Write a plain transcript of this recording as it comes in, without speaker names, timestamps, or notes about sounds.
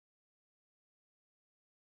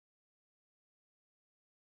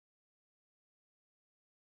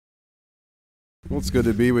Well, it's good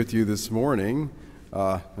to be with you this morning.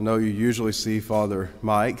 I know you usually see Father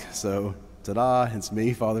Mike, so ta-da, it's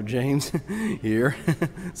me, Father James, here.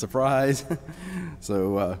 Surprise.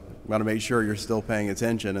 So got to make sure you're still paying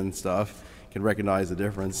attention and stuff, can recognize the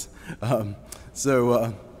difference.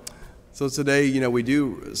 So today, we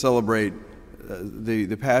do celebrate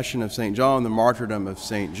the Passion of St. John, the martyrdom of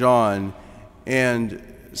St. John, and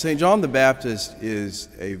St. John the Baptist is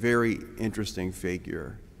a very interesting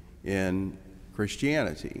figure in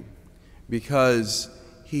Christianity because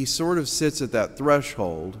he sort of sits at that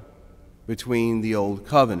threshold between the old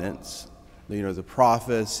covenants, the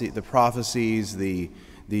prophecies, the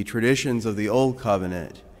traditions of the old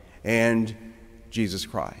covenant, and Jesus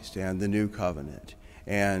Christ and the new covenant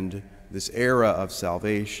and this era of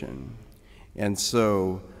salvation. And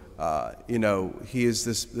so he is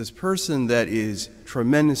this person that is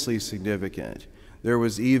tremendously significant. There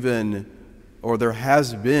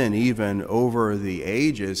has been even over the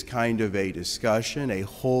ages kind of a discussion, a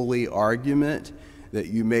holy argument that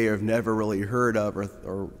you may have never really heard of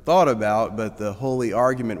or thought about, but the holy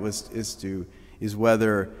argument is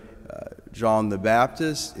whether John the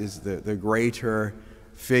Baptist is the greater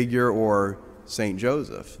figure or St.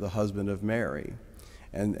 Joseph, the husband of Mary.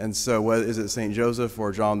 And so is it St. Joseph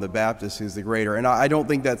or John the Baptist who's the greater? And I don't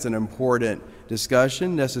think that's an important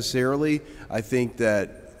discussion necessarily. I think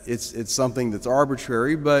that it's something that's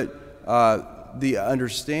arbitrary, but the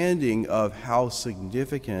understanding of how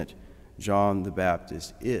significant John the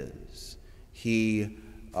Baptist is. He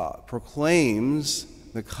proclaims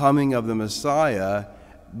the coming of the Messiah,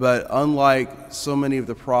 but unlike so many of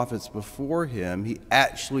the prophets before him, he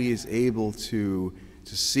actually is able to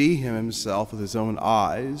see him himself with his own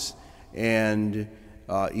eyes, and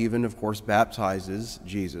even, of course, baptizes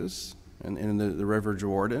Jesus in the River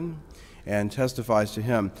Jordan and testifies to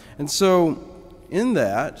him. And so in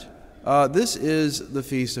that, this is the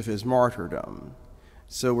feast of his martyrdom.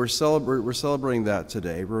 So we're celebrating that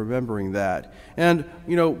today. We're remembering that. And,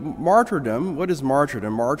 martyrdom, what is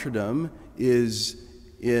martyrdom? Martyrdom is,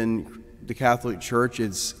 in the Catholic Church,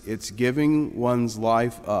 it's giving one's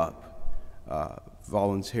life up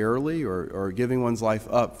voluntarily or giving one's life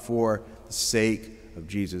up for the sake of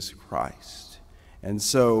Jesus Christ. And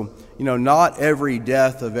so, not every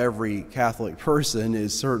death of every Catholic person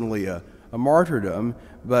is certainly a martyrdom,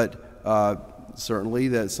 but certainly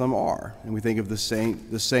that some are. And we think of the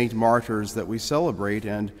saint martyrs that we celebrate,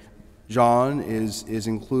 and John is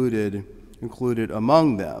included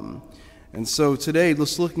among them. And so today,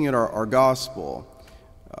 let's looking at our gospel.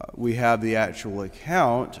 We have the actual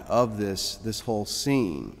account of this whole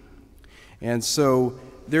scene. And so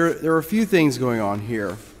there are a few things going on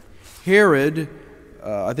here. Herod,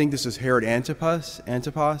 I think this is Herod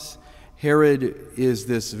Antipas. Herod is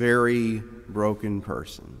this very broken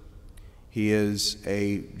person. He is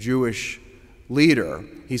a Jewish leader.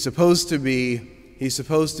 He's supposed to be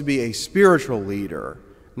a spiritual leader,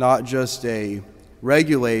 not just a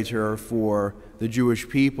regulator for the Jewish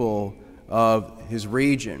people of his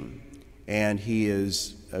region. And he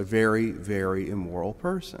is a very, very immoral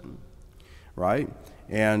person, right?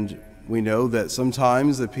 And we know that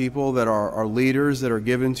sometimes the people that are leaders that are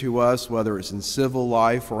given to us, whether it's in civil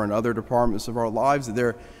life or in other departments of our lives,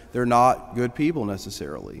 they're not good people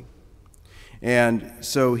necessarily. And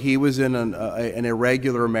so he was in an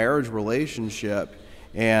irregular marriage relationship,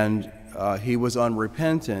 and he was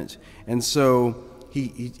unrepentant. And so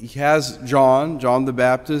he has John the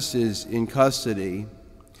Baptist is in custody.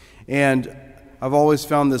 And I've always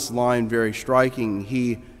found this line very striking.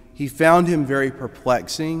 He found him very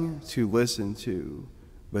perplexing to listen to,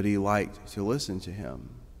 but he liked to listen to him.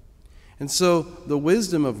 And so the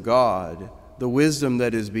wisdom of God, the wisdom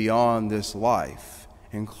that is beyond this life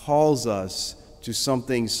and calls us to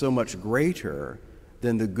something so much greater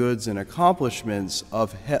than the goods and accomplishments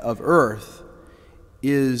of earth,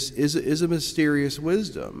 is a mysterious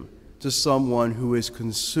wisdom to someone who is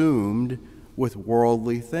consumed with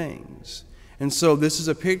worldly things. And so this is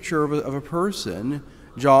a picture of a person,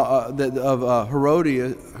 Herod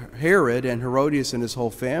and Herodias and his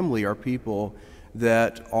whole family are people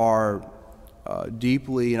that are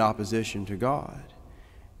deeply in opposition to God.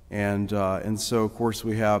 And so, of course,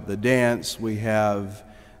 we have the dance, we have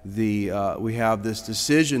this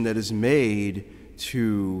decision that is made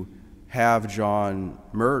to have John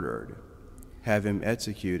murdered, have him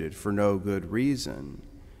executed for no good reason,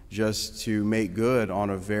 just to make good on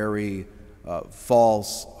a very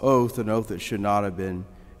false oath, an oath that should not have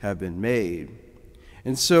been made.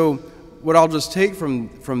 And so what I'll just take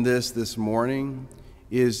from this morning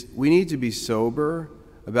is we need to be sober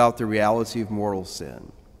about the reality of mortal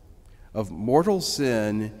sin. Of mortal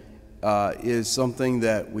sin is something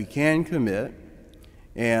that we can commit,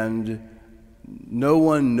 and no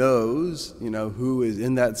one knows, who is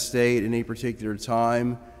in that state at any particular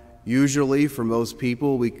time. Usually, for most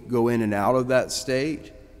people, we go in and out of that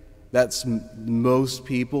state. That's most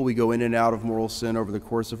people. We go in and out of mortal sin over the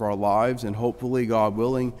course of our lives, and hopefully, God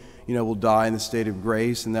willing, we'll die in the state of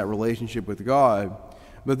grace in that relationship with God.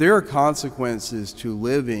 But there are consequences to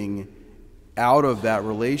living out of that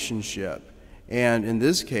relationship. And in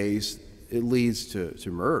this case, it leads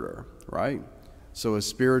to murder, right? So a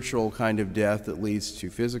spiritual kind of death that leads to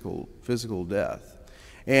physical death.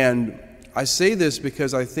 And I say this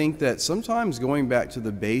because I think that sometimes going back to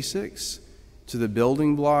the basics, to the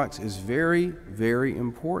building blocks, is very, very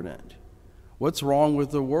important. What's wrong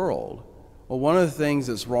with the world? Well, one of the things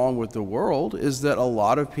that's wrong with the world is that a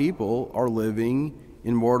lot of people are living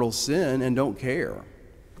in mortal sin and don't care.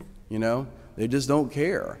 They just don't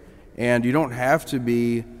care. And you don't have to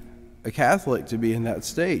be a Catholic to be in that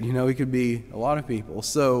state. It could be a lot of people.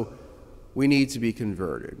 So we need to be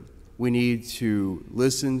converted. We need to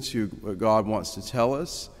listen to what God wants to tell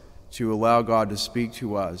us, to allow God to speak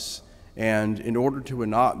to us. And in order to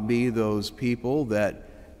not be those people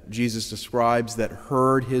that Jesus describes that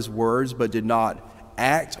heard his words but did not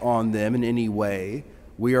act on them in any way,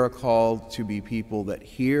 we are called to be people that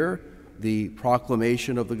hear the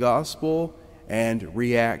proclamation of the gospel and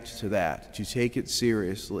react to that, to take it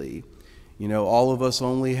seriously. All of us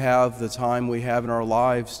only have the time we have in our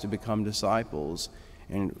lives to become disciples,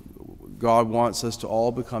 and God wants us to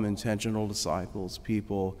all become intentional disciples,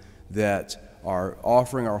 people that are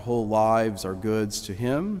offering our whole lives, our goods to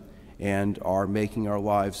him, and are making our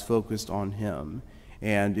lives focused on him.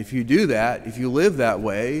 And if you do that, if you live that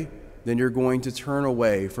way, then you're going to turn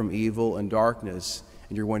away from evil and darkness,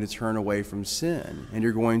 and you're going to turn away from sin, and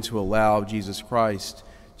you're going to allow Jesus Christ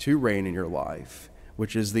to reign in your life,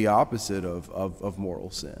 which is the opposite of mortal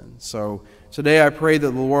sin. So today I pray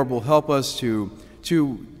that the Lord will help us to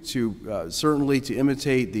certainly to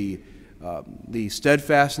imitate the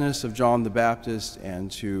steadfastness of John the Baptist,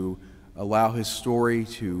 and to allow his story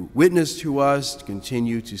to witness to us, to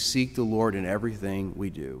continue to seek the Lord in everything we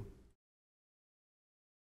do.